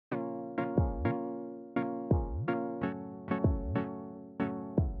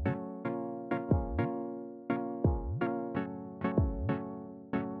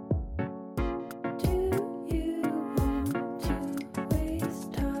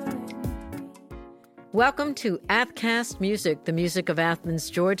Welcome to Athcast Music, the music of Athens,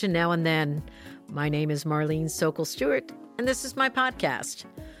 Georgia, now and then. My name is Marlene Sokol-Stewart, and this is my podcast.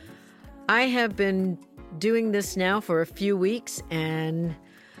 I have been doing this now for a few weeks, and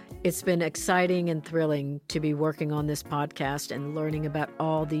it's been exciting and thrilling to be working on this podcast and learning about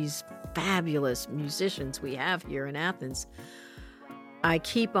all these fabulous musicians we have here in Athens. I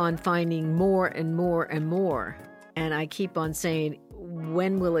keep on finding more and more and more, and I keep on saying,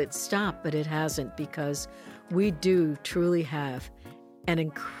 when will it stop? But it hasn't, because we do truly have an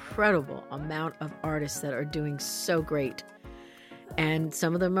incredible amount of artists that are doing so great. And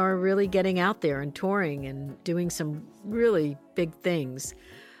some of them are really getting out there and touring and doing some really big things.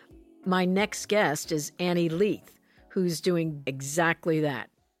 My next guest is Annie Leith, who's doing exactly that.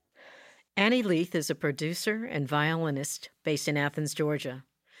 Annie Leith is a producer and violinist based in Athens, Georgia.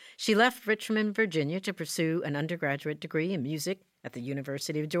 She left Richmond, Virginia to pursue an undergraduate degree in music at the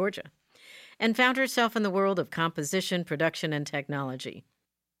University of Georgia and found herself in the world of composition, production, and technology.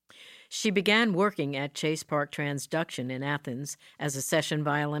 She began working at Chase Park Transduction in Athens as a session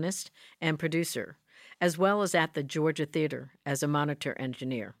violinist and producer, as well as at the Georgia Theater as a monitor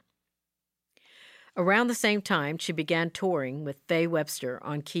engineer. Around the same time, she began touring with Faye Webster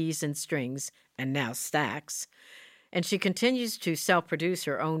on keys and strings, and now Stax, and she continues to self-produce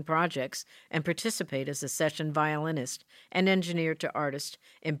her own projects and participate as a session violinist and engineer to artists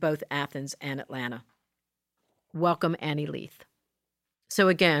in both Athens and Atlanta. Welcome, Annie Leith. So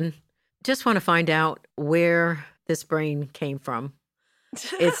again, just want to find out where this brain came from.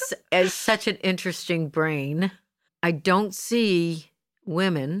 It's such an interesting brain. I don't see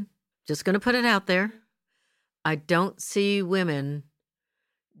women, just going to put it out there, I don't see women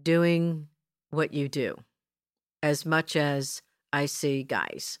doing what you do as much as I see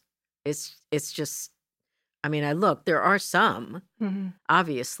guys. It's just, I mean, there are some,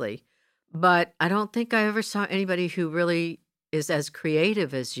 obviously, but I don't think I ever saw anybody who really is as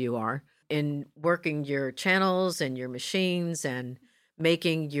creative as you are in working your channels and your machines and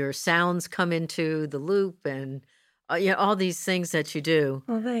making your sounds come into the loop and all these things that you do.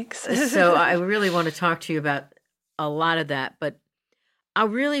 Well, thanks. So I really want to talk to you about a lot of that, but I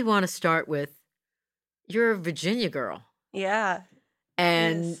really want to start with, you're a Virginia girl. Yeah.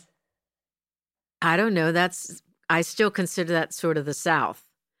 And yes. I don't know, I still consider that sort of the South.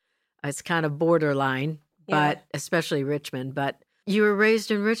 It's kind of borderline, but especially Richmond. But you were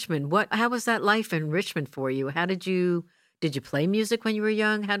raised in Richmond. How was that life in Richmond for you? Did you play music when you were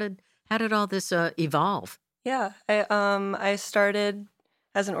young? How did all this evolve? Yeah. I started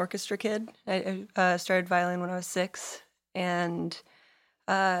as an orchestra kid. I started violin when I was 6 and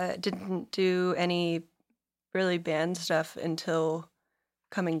didn't do any really band stuff until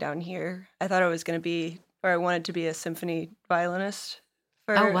coming down here. I thought I wanted to be a symphony violinist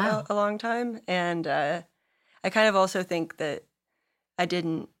for a long time. And I kind of also think that I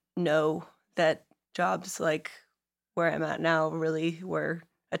didn't know that jobs like where I'm at now really were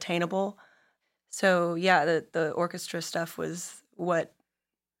attainable. So yeah, the orchestra stuff was what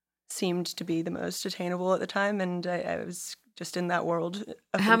seemed to be the most attainable at the time, and I was just in that world.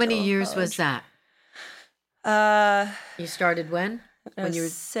 How many years was that? You started when? When you were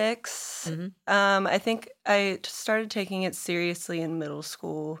 6. Mm-hmm. I think I started taking it seriously in middle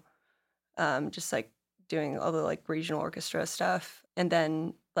school, just like doing all the like regional orchestra stuff, and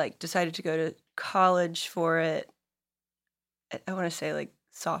then like decided to go to college for it. I want to say like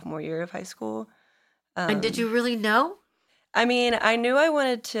sophomore year of high school. And did you really know? I mean, I knew I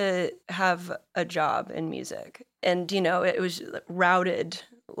wanted to have a job in music, and it was routed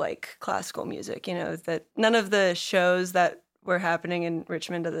like classical music. That none of the shows that were happening in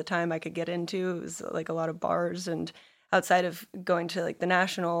Richmond at the time I could get into. It was like a lot of bars, and outside of going to like the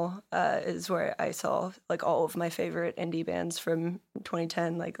National is where I saw like all of my favorite indie bands from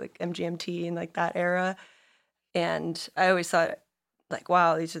 2010, like MGMT and like that era. And I always thought like,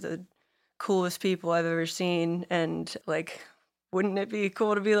 wow, these are the coolest people I've ever seen, and like, wouldn't it be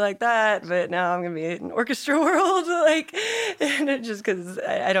cool to be like that? But now I'm gonna be in orchestra world, like, and it just because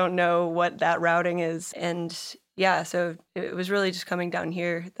I don't know what that routing is. And yeah, so it was really just coming down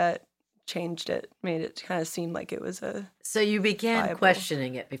here that changed it, made it kind of seem like it was a. So you began viable.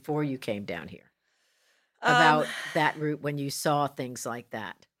 Questioning it before you came down here about that route when you saw things like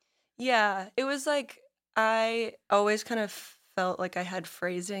that. Yeah, it was like I always kind of felt like I had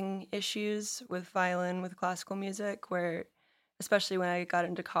phrasing issues with violin, with classical music, where especially when I got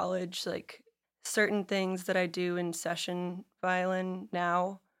into college, like certain things that I do in session violin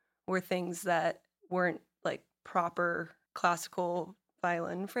now were things that weren't like proper classical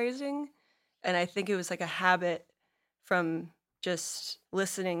violin phrasing. And I think it was like a habit from just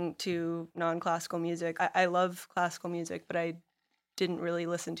listening to non-classical music. I love classical music, but I didn't really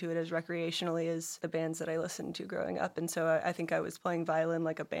listen to it as recreationally as the bands that I listened to growing up. And so I think I was playing violin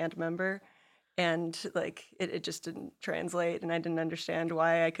like a band member, and like it just didn't translate, and I didn't understand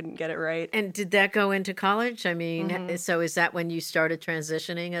why I couldn't get it right. And did that go into college? I mean, Mhm. so is that when you started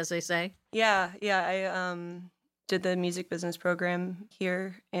transitioning, as they say? Yeah, I did the music business program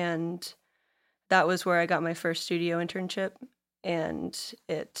here, and that was where I got my first studio internship, and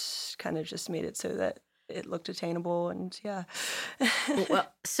it kind of just made it so that it looked attainable, and yeah.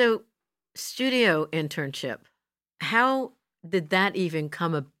 Well, so studio internship, how did that even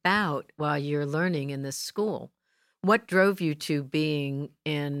come about while you're learning in this school? What drove you to being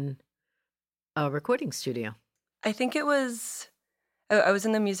in a recording studio? I think it was I was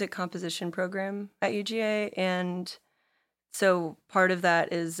in the music composition program at UGA, and so part of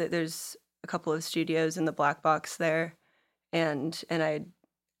that is that there's a couple of studios in the black box there, and I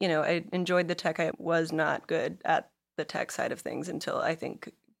enjoyed the tech. I was not good at the tech side of things until I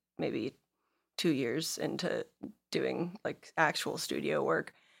think maybe 2 years into doing like actual studio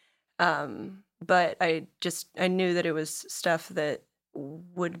work. But I knew that it was stuff that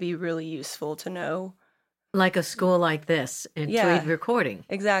would be really useful to know. Like a school like this in Tweed Yeah, Recording.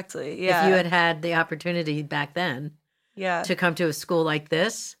 exactly. If you Yeah. had had the opportunity back then Yeah. to come to a school like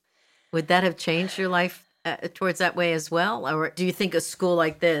this, would that have changed your life towards that way as well? Or do you think a school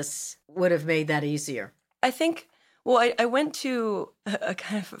like this would have made that easier? I think, well, I went to a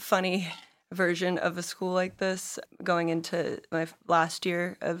kind of funny version of a school like this going into my last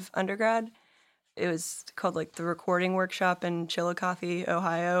year of undergrad. It was called like the Recording Workshop in Chillicothe,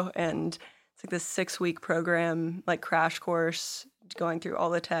 Ohio. And it's like this 6-week program, like crash course, going through all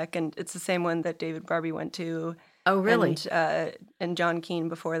the tech. And it's the same one that David Barbie went to. Oh, really? And John Keane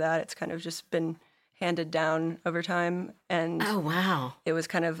before that. It's kind of just been handed down over time. And Oh, wow. it was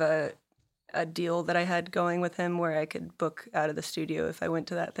kind of a deal that I had going with him where I could book out of the studio if I went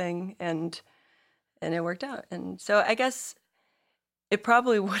to that thing, and it worked out. And so I guess it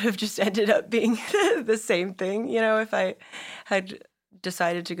probably would have just ended up being the same thing, if I had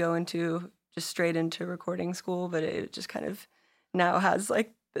decided to go into just straight into recording school, but it just kind of now has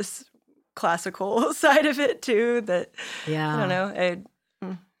like this classical side of it too that I don't Yeah. know,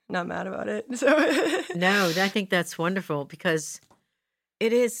 I'm not mad about it. So No, I think that's wonderful because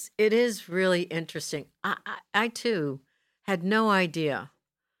it is really interesting. I too had no idea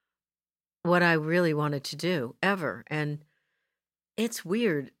what I really wanted to do ever. And it's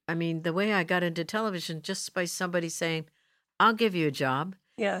weird. I mean, the way I got into television just by somebody saying, I'll give you a job.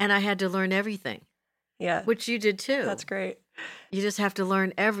 yeah, And I had to learn everything, yeah, which you did that's too. great. You just have to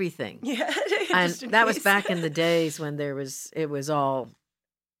learn everything. Yeah, And just in that was case. back in the days when it was all,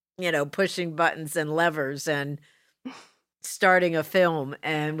 pushing buttons and levers and starting a film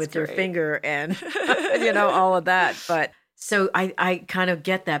and That's with your great. finger and, all of that. But so I kind of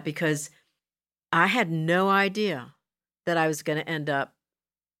get that because I had no idea that I was going to end up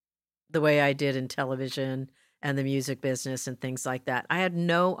the way I did in television and the music business and things like that. I had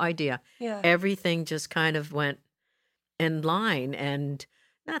no idea. Yeah, Everything just kind of went in line. And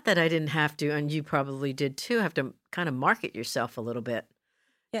not that I didn't have to, and you probably did too, have to kind of market yourself a little bit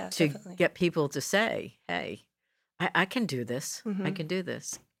yeah, to definitely. get people to say, hey, I can do this. I Mhm. can do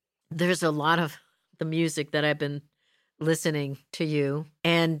this. There's a lot of the music that I've been listening to you,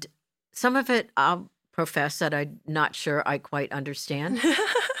 and some of it I'll profess that I'm not sure I quite understand,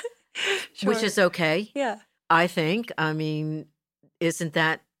 which Sure. is okay, Yeah, I think. I mean, isn't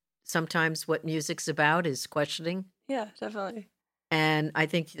that sometimes what music's about is questioning? yeah, definitely. And I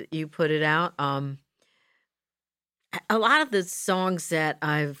think that you put it out. A lot of the songs that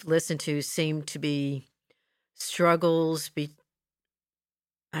I've listened to seem to be struggles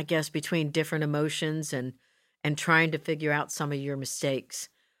I guess between different emotions and trying to figure out some of your mistakes.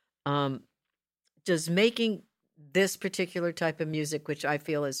 Um, does making this particular type of music, which I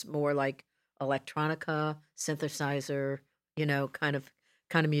feel is more like electronica, synthesizer, kind of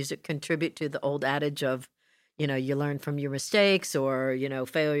music, contribute to the old adage of, you learn from your mistakes or,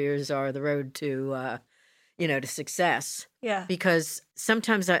 failures are the road to success. Yeah, Because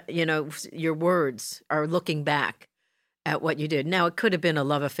sometimes, your words are looking back at what you did. Now, it could have been a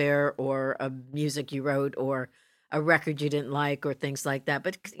love affair or a music you wrote or a record you didn't like or things like that.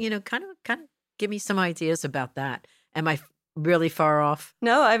 But, kind of give me some ideas about that. Am I really far off?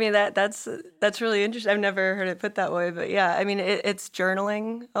 no, I mean that's really interesting. I've never heard it put that way, but yeah, I mean it's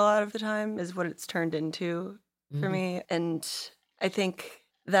journaling a lot of the time is what it's turned into for Mhm. me, and I think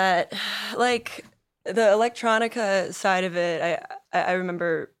that like The electronica side of it, I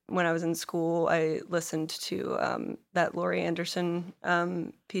remember when I was in school, I listened to that Laurie Anderson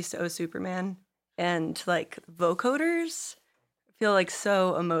piece, "Oh Superman," and like vocoders feel like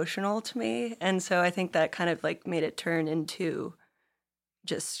so emotional to me, and so I think that kind of like made it turn into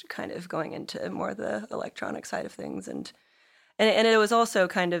just kind of going into more the electronic side of things, and it was also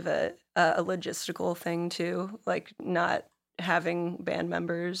kind of a logistical thing too, like not having band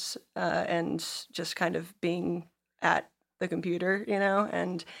members and just kind of being at the computer,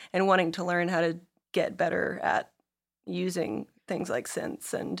 and wanting to learn how to get better at using things like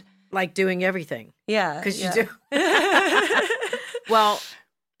synths and Like doing everything. yeah, Because you yeah. do. Well,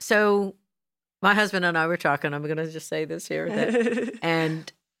 so my husband and I were talking. I'm going to just say this here.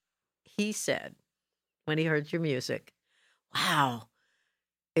 And he said, when he heard your music, wow,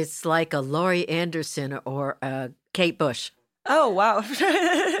 it's like a Laurie Anderson or a Kate Bush. Oh wow.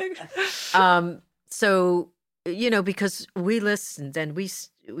 So, because we listened and we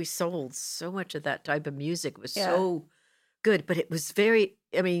sold so much of that type of music. It was Yeah. so good, but it was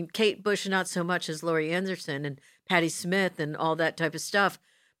Kate Bush, not so much as Laurie Anderson and Patti Smith and all that type of stuff,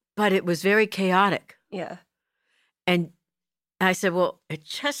 but it was very chaotic. Yeah. And I said, well, it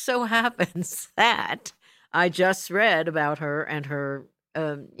just so happens that I just read about her and her,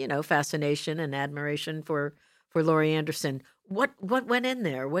 fascination and admiration for Laurie Anderson. What went in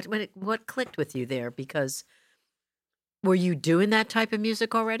there? What clicked with you there? Because were you doing that type of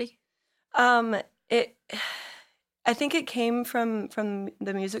music already? It I think it came from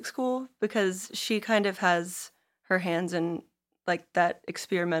the music school because she kind of has her hands in like that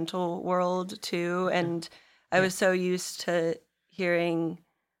experimental world too, and I Yeah. was so used to hearing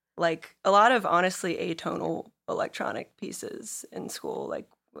like a lot of honestly atonal electronic pieces in school, like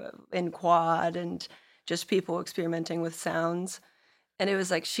in quad and just people experimenting with sounds. And it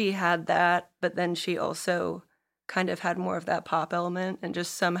was like she had that, but then she also kind of had more of that pop element and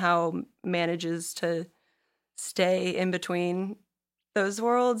just somehow manages to stay in between those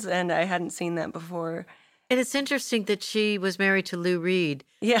worlds. And I hadn't seen that before. And it's interesting that she was married to Lou Reed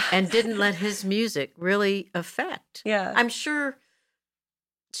Yeah. and didn't let his music really affect. Yeah. I'm sure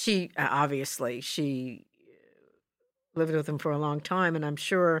she lived with him for a long time, and I'm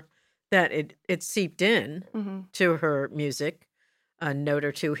sure that it seeped in Hmm. to her music, a note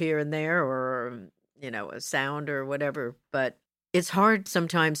or two here and there, or a sound or whatever. But it's hard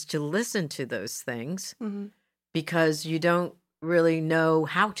sometimes to listen to those things Hmm. because you don't really know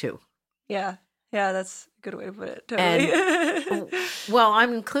how to. Yeah. Yeah. That's a good way to put it. And Totally. well,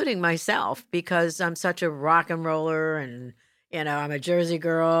 I'm including myself because I'm such a rock and roller, and I'm a Jersey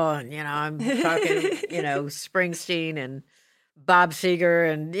girl, and I'm talking Springsteen and Bob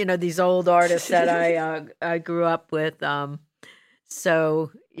Seger and these old artists that I grew up with.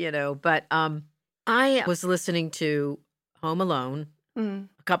 So but I was listening to Home Alone Mm.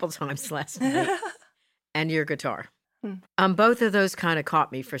 a couple times last night and your guitar. Mm. Both of those kind of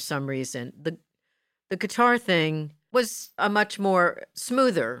caught me for some reason. The guitar thing was a much more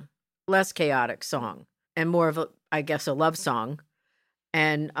smoother, less chaotic song, and more of I guess, a love song.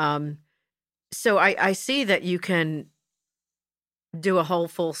 And so I see that you can do a whole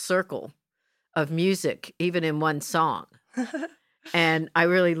full circle of music, even in one song. And I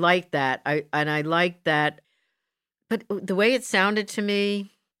really like that. I like that. But the way it sounded to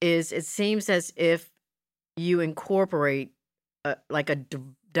me is it seems as if you incorporate like a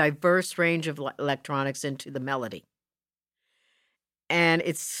diverse range of electronics into the melody. And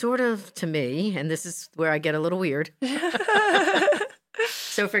it's sort of, to me, and this is where I get a little weird,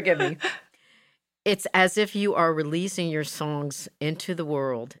 so forgive me. It's as if you are releasing your songs into the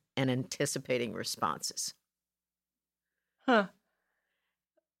world and anticipating responses. Huh.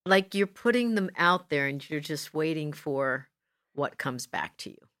 Like you're putting them out there and you're just waiting for what comes back to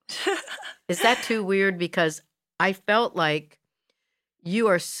you. Is that too weird? Because I felt like you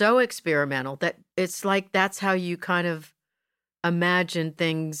are so experimental that it's like that's how you kind of imagine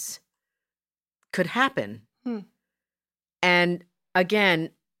things could happen. Hmm. And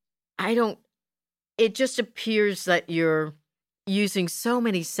again, it just appears that you're using so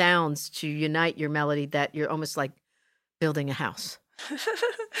many sounds to unite your melody that you're almost like building a house.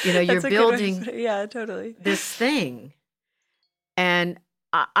 You're That's a good way to building put it. Yeah, totally. this thing. And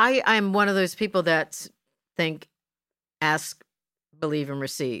I'm one of those people that think, ask, believe, and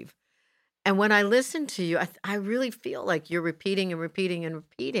receive. And when I listen to you, I really feel like you're repeating and repeating and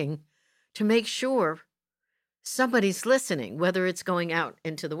repeating to make sure somebody's listening, whether it's going out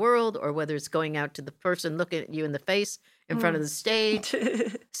into the world or whether it's going out to the person looking at you in the face in front of the stage.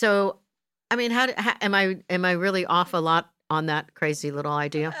 So, I mean, how am I really off a lot on that crazy little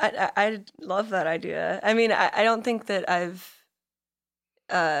idea? I love that idea. I mean, I don't think that I've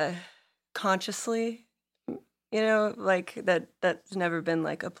uh, consciously, like that's never been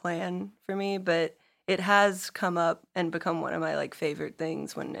like a plan for me, but it has come up and become one of my like favorite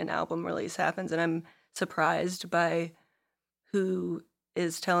things when an album release happens, and I'm surprised by who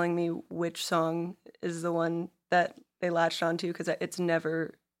is telling me which song is the one that they latched onto, because it's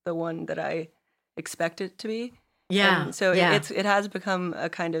never the one that I expect it to be. Yeah, And so yeah. it has become a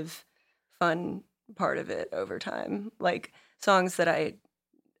kind of fun part of it over time. Like songs that I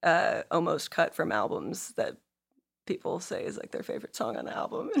almost cut from albums that people say is like their favorite song on the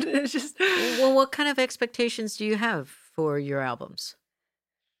album. It's just Well, what kind of expectations do you have for your albums?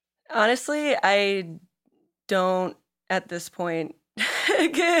 honestly, I don't at this point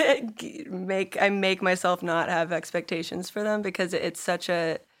make myself not have expectations for them, because it's such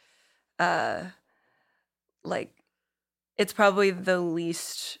a uh like it's probably the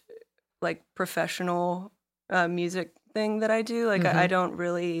least like professional music thing that I do. Like I Hmm. don't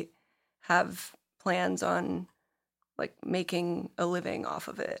really have plans on like making a living off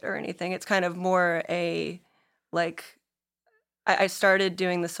of it or anything. It's kind of more a like I started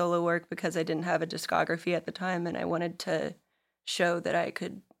doing the solo work because I didn't have a discography at the time, and I wanted to show that I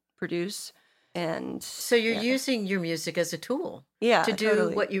could produce. And So you're yeah, using your music as a tool to yeah, do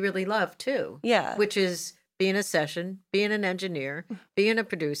totally, what you really love too, yeah. which is being a session, being an engineer, being a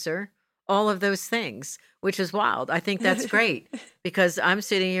producer, all of those things, which is wild. I think that's great because I'm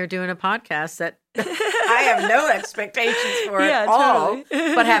sitting here doing a podcast that I have no expectations for at Yeah, all,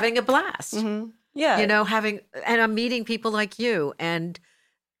 totally. but having a blast. Yeah, And I'm meeting people like you, and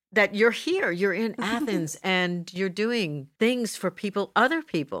that you're here, you're in Athens, and you're doing things for people, other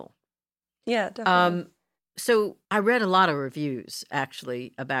people. yeah, definitely. Um, so I read a lot of reviews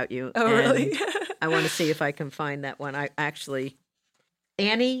actually about you, Oh, really? and I want to see if I can find that one.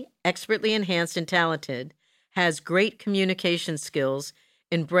 Annie, expertly enhanced and talented, has great communication skills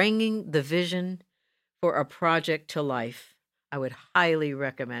in bringing the vision for a project to life. I would highly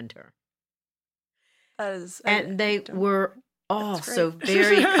recommend her. That is, And I they don't. were all That's so great.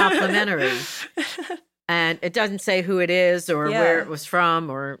 very complimentary. And it doesn't say who it is or where Yeah, it was from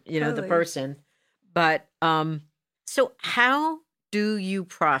or, the totally. person. But so how do you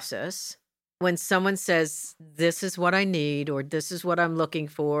process when someone says this is what I need or this is what I'm looking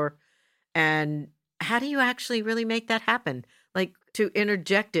for, and how do you actually really make that happen? Like to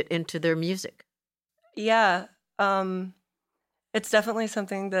interject it into their music? Yeah, um, it's definitely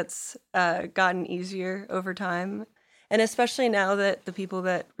something that's gotten easier over time, and especially now that the people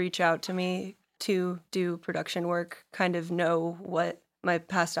that reach out to me to do production work kind of know what my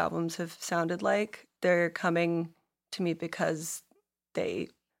past albums have sounded like. They're coming to me because they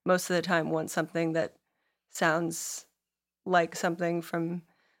most of the time want something that sounds like something from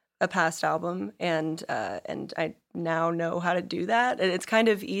a past album, and I now know how to do that. And it's kind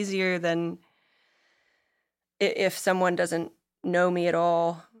of easier than if someone doesn't know me at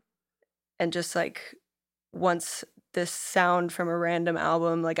all and just like wants this sound from a random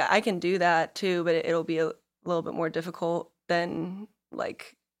album. Like I can do that too, but it'll be a little bit more difficult than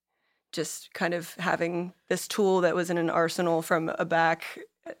like just kind of having this tool that was in an arsenal from a back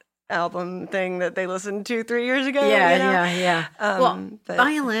album thing that they listened to 3 years ago, Yeah, yeah, yeah. Well, But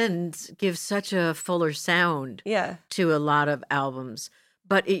violins give such a fuller sound yeah. to a lot of albums,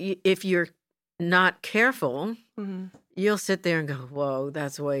 but if you're not careful, Hmm. you'll sit there and go, "Whoa,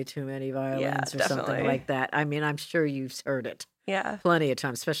 that's way too many Yeah, violins," or something definitely. like that. I mean, I'm sure you've heard it Yeah. plenty of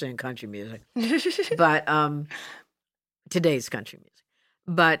times, especially in country music. But today's country music.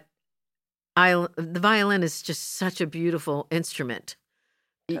 But the violin is just such a beautiful instrument.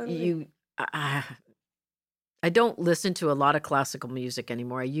 Totally. You, I don't listen to a lot of classical music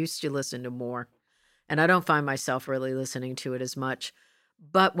anymore. I used to listen to more, and I don't find myself really listening to it as much.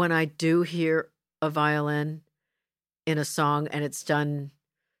 But when I do hear a violin in a song and it's done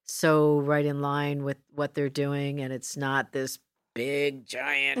so right in line with what they're doing, and it's not this big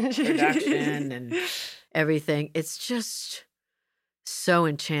giant production and everything, it's just so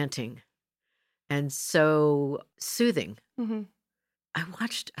enchanting and so soothing. Hmm. I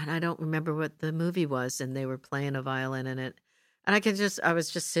watched, and I don't remember what the movie was, and they were playing a violin in it. And I was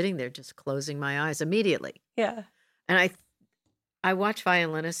just sitting there, just closing my eyes immediately. Yeah. And I watch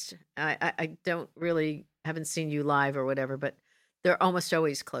violinists. I don't really, haven't seen you live or whatever, but they're almost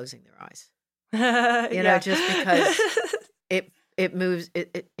always closing their eyes, Yeah. just because it moves, I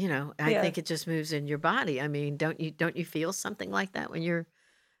Yeah. think it just moves in your body. I mean, don't you feel something like that when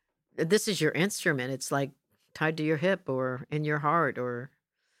this is your instrument. It's like tied to your hip or in your heart or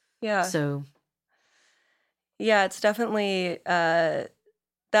Yeah. so. Yeah, it's definitely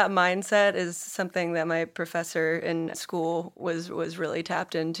that mindset is something that my professor in school was really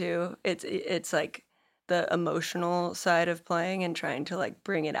tapped into. It's like the emotional side of playing and trying to like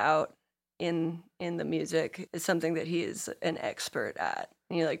bring it out in the music is something that he is an expert at.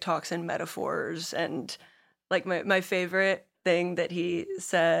 He like talks in metaphors, and like my favorite thing that he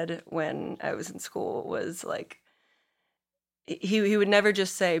said when I was in school was like he would never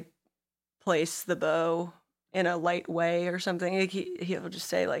just say place the bow in a light way or something. Like he'll just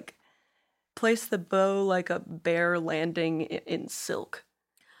say like place the bow like a bear landing in silk.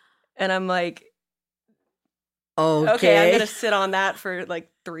 And I'm like, okay, I'm Okay. gonna sit on that for like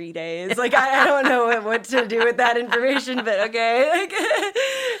 3 days. Like I don't know what to do with that information, but okay. Like,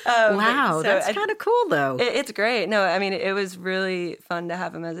 Wow, so that's kind of cool, though. it's great. No, I mean it was really fun to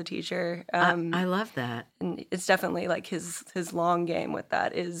have him as a teacher. I love that. And it's definitely like his long game with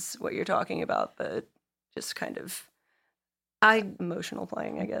that is what you're talking about, the just kind of I, emotional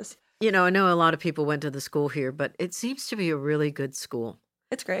playing, I guess. I know a lot of people went to the school here, but it seems to be a really good school.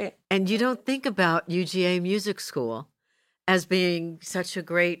 It's great. And you don't think about UGA Music School as being such a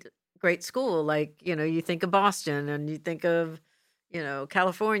great, great school. Like, you think of Boston and you think of,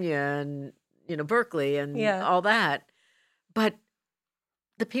 California and, Berkeley and Yeah, all that. But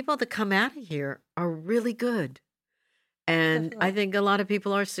the people that come out of here are really good. And I definitely. think a lot of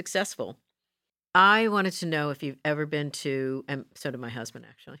people are successful. I wanted to know if you've ever been to, and so did my husband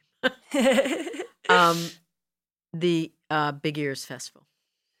actually, um, the Big Ears Festival.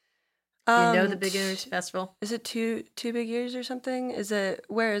 Do you know the Big Ears Festival? Is it two big years or something?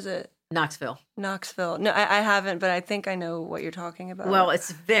 Where is it? Knoxville. Knoxville. No, I haven't, but I think I know what you're talking about. Well,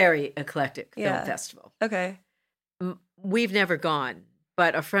 it's very eclectic film Yeah. festival. Okay. We've never gone,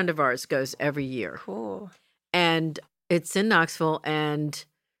 but a friend of ours goes every year. Cool. And it's in Knoxville, and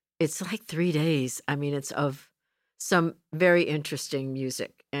it's like 3 days. I mean, it's of some very interesting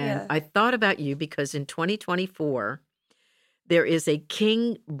music. And Yeah. I thought about you because in 2024, there is a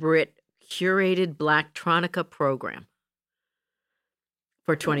King Brit curated Blacktronica program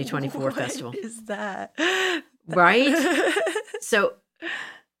for 2024 festival. What is that? Right? So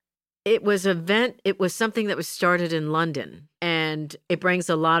it was something that was started in London, and it brings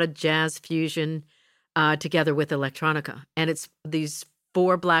a lot of jazz fusion together with electronica. And it's these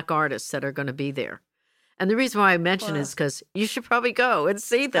 4 Black artists that are going to be there. And the reason why I mention Wow. is because you should probably go and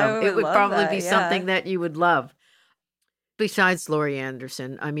see them. would It would love probably that, be something yeah. that you would love. Besides Laurie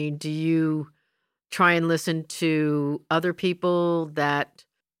Anderson, I mean, do you try and listen to other people that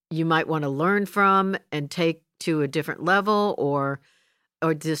you might want to learn from and take to a different level, or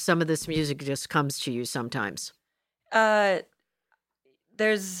does some of this music just comes to you sometimes?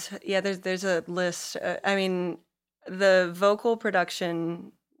 There's a list. I mean, the vocal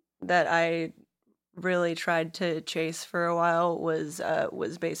production that I really tried to chase for a while was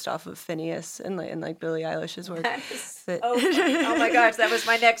based off of Phineas and like Billie Eilish's work. But- Oh my gosh, that was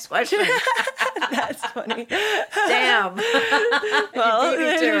my next question. That's funny. Damn. Well, You beat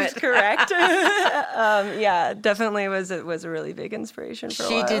me to it's it. correct. Yeah, definitely was a really big inspiration for a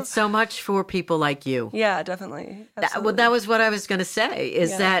She while. did so much for people like you. Yeah, definitely. That was what I was going to say,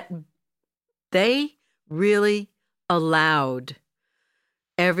 is Yeah. that they really allowed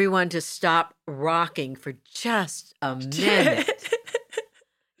everyone to stop rocking for just a minute,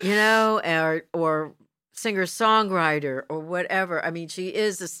 or singer-songwriter or whatever. I mean,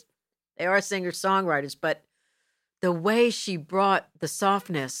 they are singer-songwriters, but the way she brought the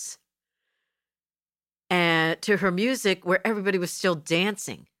softness and to her music where everybody was still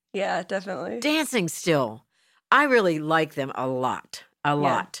dancing Definitely. still. I really like them a lot. A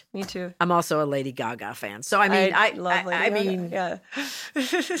lot. Me too. I'm also a Lady Gaga fan. So I mean, I love Lady I Gaga. mean, yeah.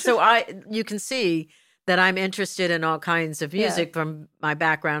 so you can see that I'm interested in all kinds of music from my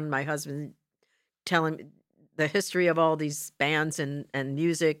background, my husband telling me the history of all these bands and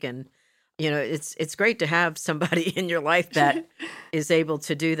music, and it's great to have somebody in your life that is able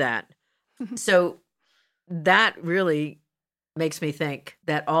to do that. So that really makes me think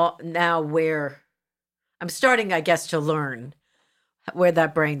that where I'm starting, I guess, to learn where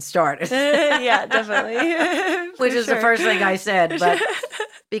that brain started. Yeah, definitely. Which For is the sure. first thing I said, but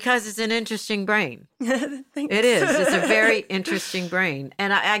because it's an interesting brain. Thanks. It is. It's a very interesting brain.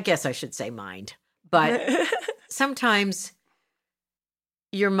 And I guess I should say mind. But sometimes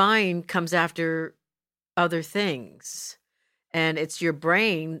your mind comes after other things. And it's your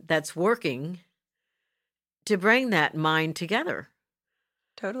brain that's working to bring that mind together.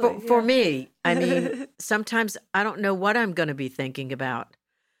 Totally. For yeah. me, I mean, sometimes I don't know what I'm going to be thinking about.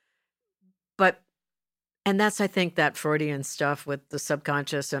 And that's, I think, that Freudian stuff with the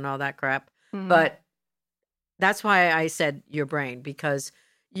subconscious and all that crap. Mhm. But That's why I said your brain, because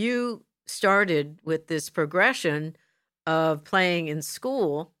you started with this progression of playing in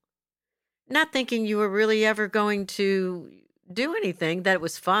school, not thinking you were really ever going to do anything, that it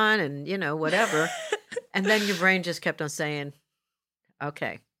was fun and, whatever. And then your brain just kept on saying,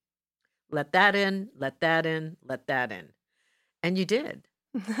 okay, let that in, let that in, let that in. And you did.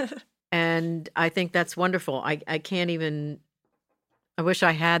 And I think that's wonderful. I can't even, I wish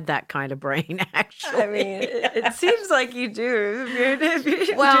I had that kind of brain, actually. I mean, it seems like you do if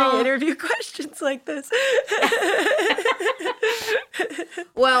you're Well- doing interview questions like this.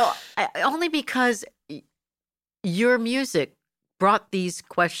 Well, only because your music brought these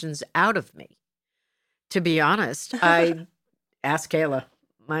questions out of me. To be honest, I asked Kayla,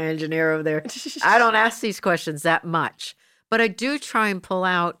 my engineer over there, I don't ask these questions that much, but I do try and pull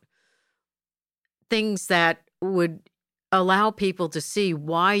out things that would allow people to see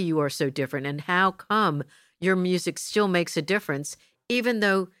why you are so different and how come your music still makes a difference, even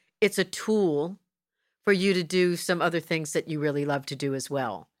though it's a tool for you to do some other things that you really love to do as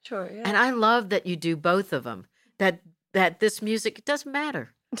well. Sure, yeah. And I love that you do both of them. That this music, it doesn't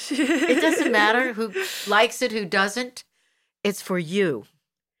matter. It doesn't matter who likes it, who doesn't. It's for you.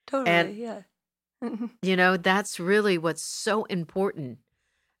 Totally, And- yeah. That's really what's so important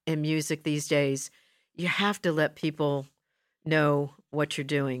in music these days. You have to let people know what you're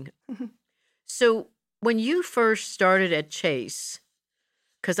doing. So when you first started at Chase,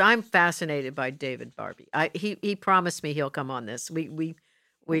 because I'm fascinated by David Barbie. He promised me he'll come on this. We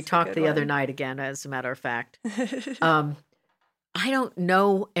That's a talked good the other one. night again, as a matter of fact. I don't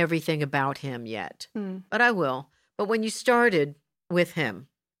know everything about him yet, Mm. but I will. But when you started with him,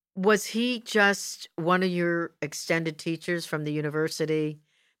 was he just one of your extended teachers from the university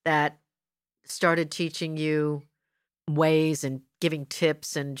that started teaching you ways and giving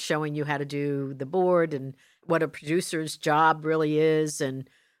tips and showing you how to do the board and what a producer's job really is and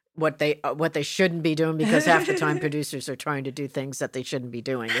what they shouldn't be doing, because half the time producers are trying to do things that they shouldn't be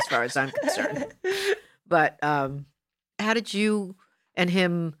doing, as far as I'm concerned. But how did you and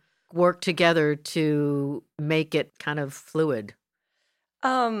him work together to make it kind of fluid?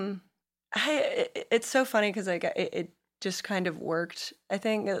 It's so funny because it just kind of worked. I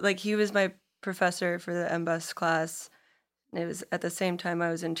think like he was my professor for the MBUS class, and it was at the same time I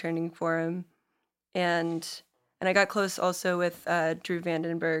was interning for him, and I got close also with Drew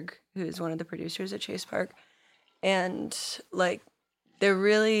Vandenberg, who is one of the producers at Chase Park, and like they're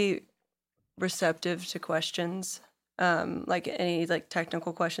really receptive to questions. Like any like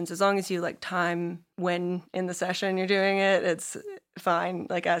technical questions, as long as you like time when in the session you're doing it, it's fine.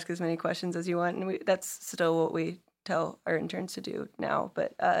 Like ask as many questions as you want, and that's still what we tell our interns to do now.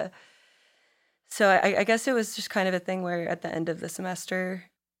 But so I guess it was just kind of a thing where at the end of the semester,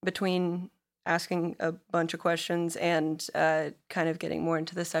 between asking a bunch of questions and kind of getting more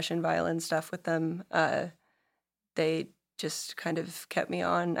into the session violin stuff with them, they just kind of kept me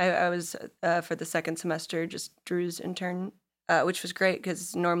on. I was, for the second semester, just Drew's intern, which was great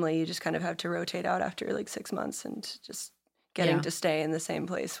because normally you just kind of have to rotate out after like 6 months, and just getting Yeah. to stay in the same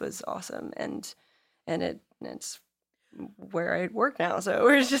place was awesome. And it's where I work now. So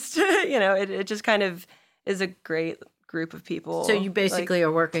we're just, it just kind of is a great group of people. So you Like, basically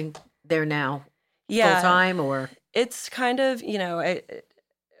are working there now yeah, full time, or it's kind of,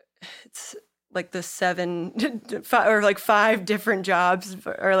 it's like the 5 different jobs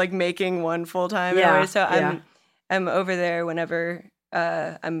are like making one full time. Yeah, So yeah. I'm over there whenever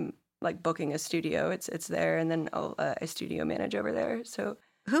I'm like booking a studio. It's there, and then I studio manage over there. So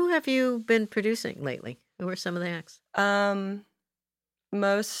who have you been producing lately? Who are some of the acts?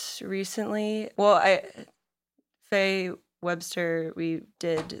 most recently, Faye Webster, we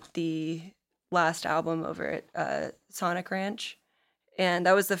did the last album over at Sonic Ranch. And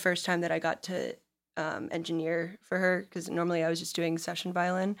that was the first time that I got to engineer for her, because normally I was just doing session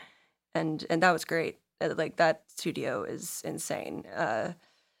violin, and that was great. Like that studio is insane,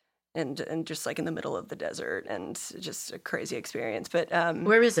 and just like in the middle of the desert, and just a crazy experience. But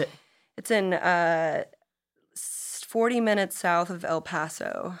Where is it? it's in 40 minutes south of El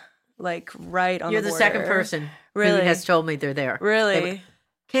Paso, like right on You're the the border. second person Really? who has told me they're there. Really?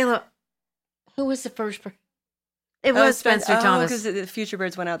 Kayla, who was the first person? It Oh, was Spencer Thomas. because the Future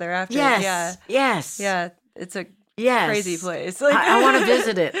Birds went out there after. Yes. Yeah. Yes. Yeah. It's a Yes. crazy place. Like, I want to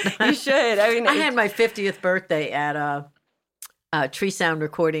visit it. You should. I mean, I had my 50th birthday at Tree Sound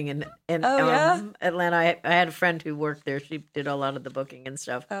Recording in Oh, yeah? Atlanta. I had a friend who worked there. She did a lot of the booking and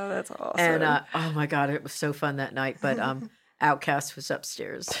stuff. oh, that's awesome. And oh my God, it was so fun that night. But Outcast was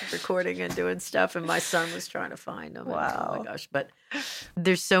upstairs recording and doing stuff, and my son was trying to find them. And, oh Wow. my gosh! But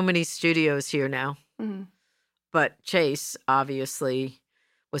there's so many studios here now. Mhm. but Chase obviously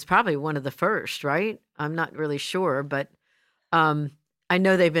was probably one of the first, right? I'm not really sure, but I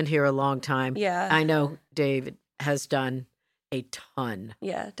know they've been here a long time. Yeah. I know David has done a ton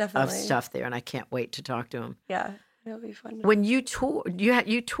Yeah, of definitely. stuff there, and I can't wait to talk to him. Yeah, it'll be fun. When you toured,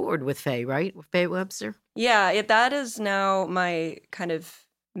 you toured with Faye, right? With Faye Webster? Yeah, that is now my kind of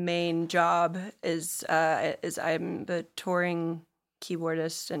main job is I'm the touring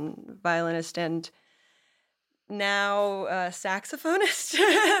keyboardist and violinist and now saxophonist.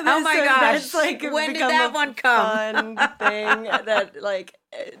 Oh my So gosh. that's like When did become that a one come? fun thing that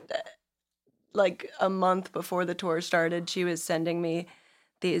like a month before the tour started, she was sending me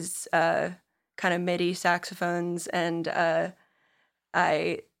these kind of MIDI saxophones, and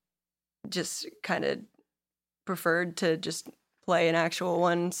I just kind of preferred to just play an actual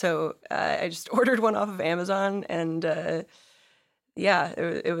one. So I just ordered one off of Amazon, and yeah,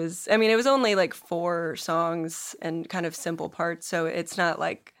 it was, I mean, it was only like 4 songs and kind of simple parts. So it's not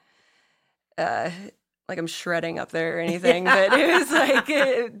like I'm shredding up there or anything, but it was like,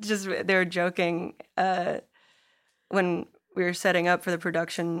 they were joking when we were setting up for the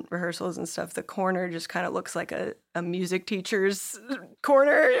production rehearsals and stuff. The corner just kind of looks like a music teacher's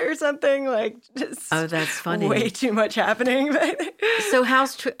corner or something. Like, just Oh, that's funny. way too much happening. So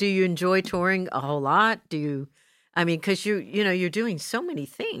do you enjoy touring a whole lot? I mean, because you're doing so many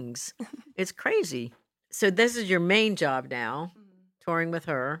things. It's crazy. So this is your main job now, touring with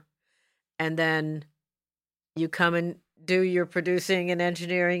her. And then you come and do your producing and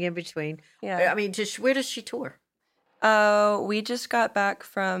engineering in between. Yeah. I mean, where does she tour? We just got back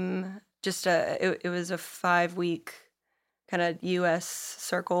from it was a 5-week kind of U.S.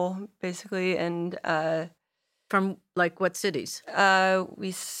 circle, basically. And from like what cities?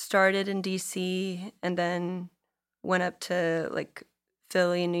 We started in D.C. and then went up to like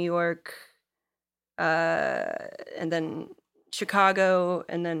Philly, New York, and then Chicago,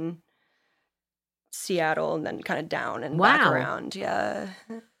 and then Seattle, and then kind of down and back around. Yeah.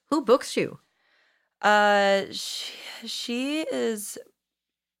 Who books you? She is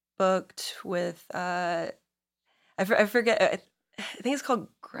booked with I forget. I think it's called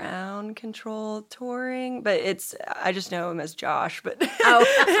Ground Control Touring, but I just know him as Josh. But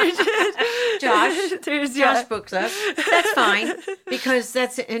Josh books us. That's fine because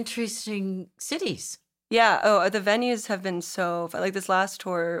that's interesting cities. Yeah. Oh, the venues have been so fun. Like this last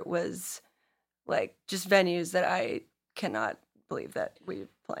tour was like just venues that I cannot believe that we're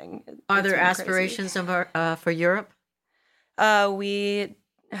playing. Are there aspirations for Europe? We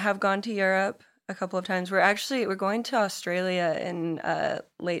have gone to Europe a couple of times. We're going to Australia in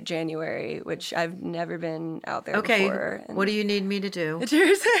late January, which I've never been out there before. What do you need me to do?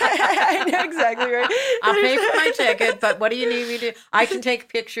 I know exactly right. I'll pay for my ticket, but what do you need me to do? I can take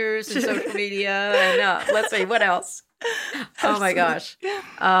pictures and social media, and let's see, what else? Oh my gosh.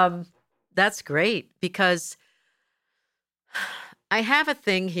 That's great because I have a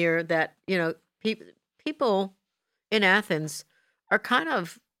thing here that, people in Athens are kind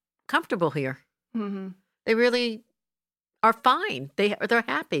of comfortable here. Mm-hmm. They really are fine. They're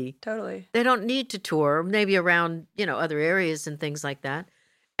happy. Totally. They don't need to tour, maybe around, other areas and things like that.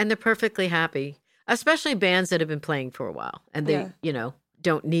 And they're perfectly happy, especially bands that have been playing for a while. And they,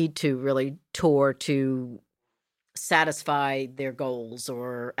 don't need to really tour to satisfy their goals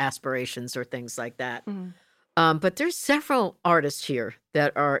or aspirations or things like that. Mm-hmm. But there's several artists here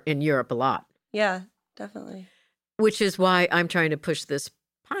that are in Europe a lot. Yeah, definitely. Which is why I'm trying to push this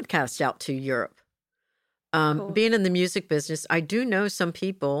podcast out to Europe. Cool. Being in the music business, I do know some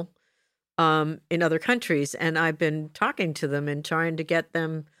people in other countries, and I've been talking to them and trying to get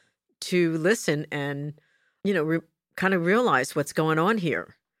them to listen and, kind of realize what's going on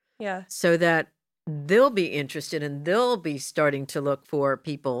here. Yeah. So that they'll be interested and they'll be starting to look for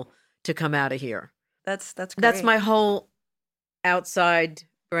people to come out of here. That's great. That's my whole outside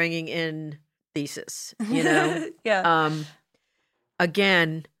bringing in thesis, Yeah.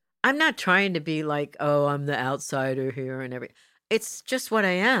 Again, I'm not trying to be like, oh, I'm the outsider here and everything. It's just what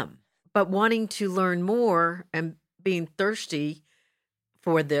I am. But wanting to learn more and being thirsty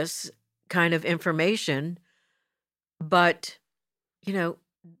for this kind of information. But,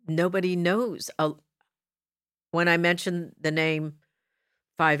 nobody knows. When I mention the name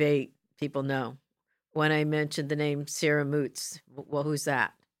 5/8, people know. When I mentioned the name Sarah Moots, well, who's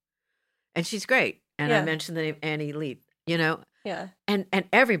that? And she's great. And I mentioned the name Annie Leith, Yeah. And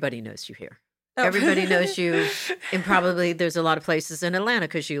everybody knows you here. Oh. Everybody knows you. And probably there's a lot of places in Atlanta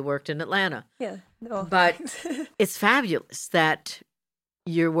because you worked in Atlanta. Yeah. Oh, but it's fabulous that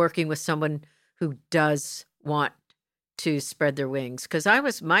you're working with someone who does want to spread their wings? Because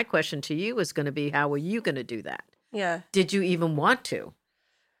my question to you was going to be, how were you going to do that? Yeah. Did you even want to?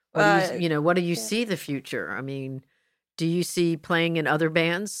 What what do you see the future? I mean, do you see playing in other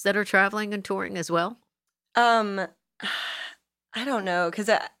bands that are traveling and touring as well? I don't know, because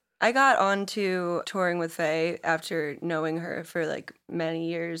I got onto touring with Faye after knowing her for like many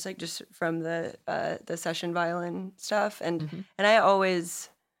years, like just from the session violin stuff, and I always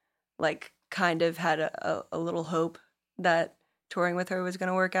like kind of had a little hope that touring with her was going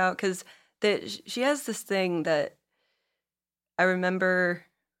to work out, because she has this thing that I remember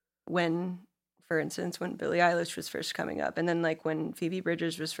when, for instance, when Billie Eilish was first coming up, and then like when Phoebe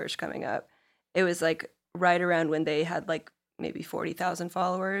Bridgers was first coming up, it was like right around when they had like maybe 40,000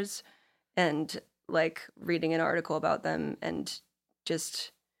 followers, and like reading an article about them and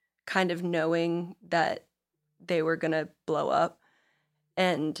just kind of knowing that they were going to blow up.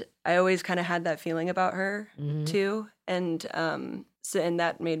 And I always kind of had that feeling about her too. And and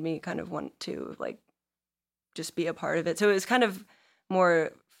that made me kind of want to like just be a part of it. So it was kind of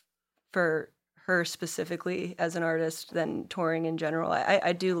more for her specifically as an artist than touring in general.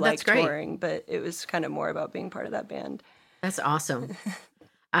 I do like touring, but it was kind of more about being part of that band. That's awesome.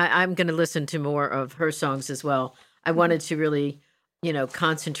 I'm going to listen to more of her songs as well. I wanted to really,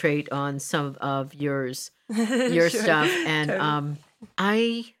 concentrate on some of your Sure. stuff. And Totally.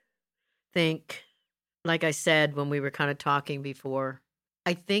 I think, like I said when we were kind of talking before,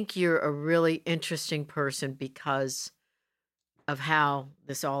 I think you're a really interesting person because of how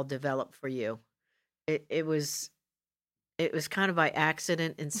this all developed for you. It was kind of by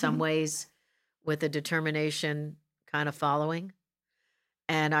accident in some ways, with a determination kind of following.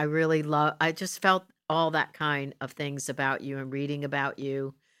 And I just felt all that kind of things about you, and reading about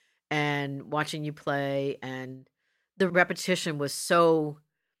you and watching you play. And the repetition was so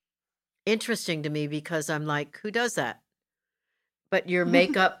interesting to me because I'm like, who does that? But your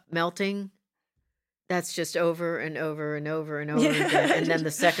makeup melting, that's just over and over and over and over again. And then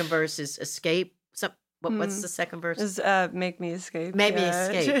the second verse is escape. What's the second verse? Is make me escape. Make me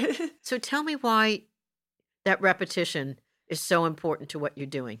escape. So tell me why that repetition is so important to what you're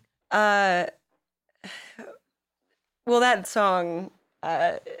doing. Well, that song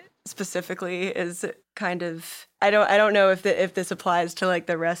specifically is kind of, I don't know if this applies to like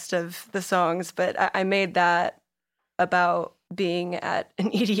the rest of the songs, but I made that about being at an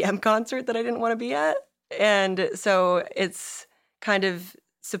EDM concert that I didn't want to be at, and so it's kind of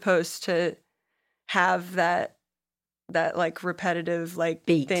supposed to have that like repetitive like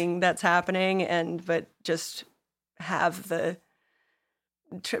beat thing that's happening, but just have it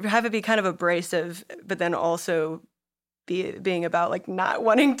be kind of abrasive, but then also being about like not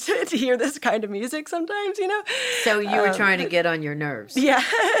wanting to hear this kind of music sometimes, So you were trying to get on your nerves. Yeah.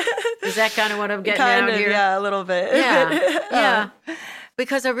 Is that kind of what I'm getting kind out of, here? Yeah, a little bit. Yeah.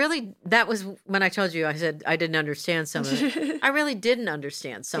 Because that was when I told you, I said I didn't understand some of it. I really didn't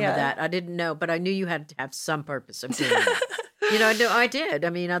understand some of that. I didn't know, but I knew you had to have some purpose of doing it. I did. I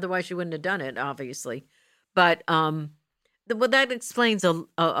mean, otherwise you wouldn't have done it, obviously. But that explains a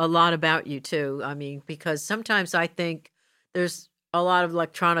lot about you too. I mean, because sometimes I think there's a lot of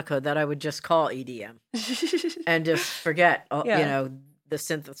electronica that I would just call EDM and just forget, the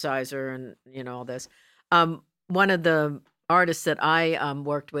synthesizer and all this. One of the artist that I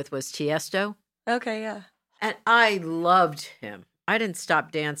worked with was Tiesto. Okay, yeah. And I loved him. I didn't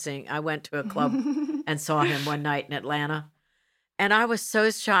stop dancing. I went to a club and saw him one night in Atlanta. And I was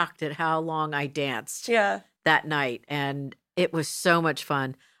so shocked at how long I danced that night. And it was so much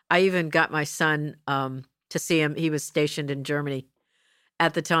fun. I even got my son to see him. He was stationed in Germany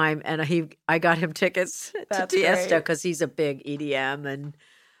at the time. And I got him tickets to Tiesto because he's a big EDM and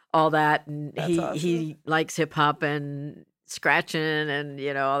all that. And awesome. He likes hip hop and scratching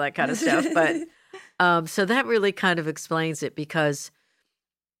and all that kind of stuff, but so that really kind of explains it, because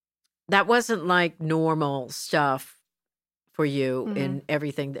that wasn't like normal stuff for you in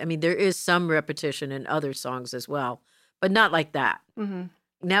everything. I mean, there is some repetition in other songs as well, but not like that.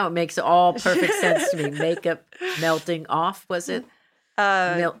 Now it makes all perfect sense to me. Makeup melting off, was it?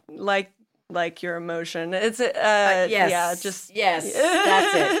 Like your emotion. It's yes. Yeah, just yes.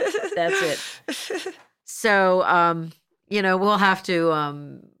 That's it. So we'll have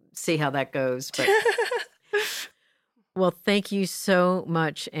to see how that goes. But well, thank you so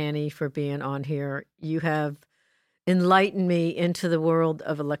much, Annie, for being on here. You have enlightened me into the world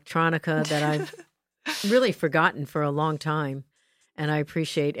of electronica that I've really forgotten for a long time. And I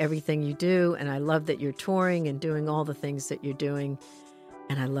appreciate everything you do. And I love that you're touring and doing all the things that you're doing.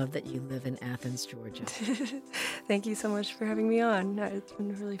 And I love that you live in Athens, Georgia. Thank you so much for having me on. It's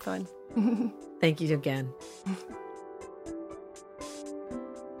been really fun. Thank you again.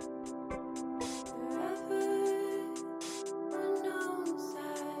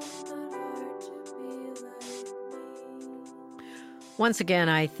 Once again,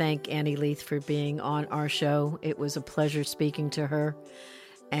 I thank Annie Leith for being on our show. It was a pleasure speaking to her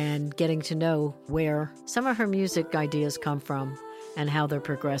and getting to know where some of her music ideas come from and how they're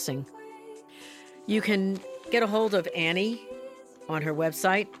progressing. You can get a hold of Annie on her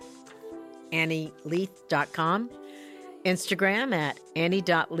website, annieleith.com, Instagram at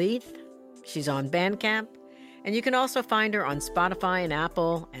annie.leith. She's on Bandcamp, and you can also find her on Spotify and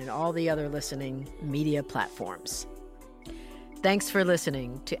Apple and all the other listening media platforms. Thanks for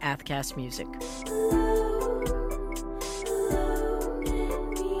listening to Athcast Music.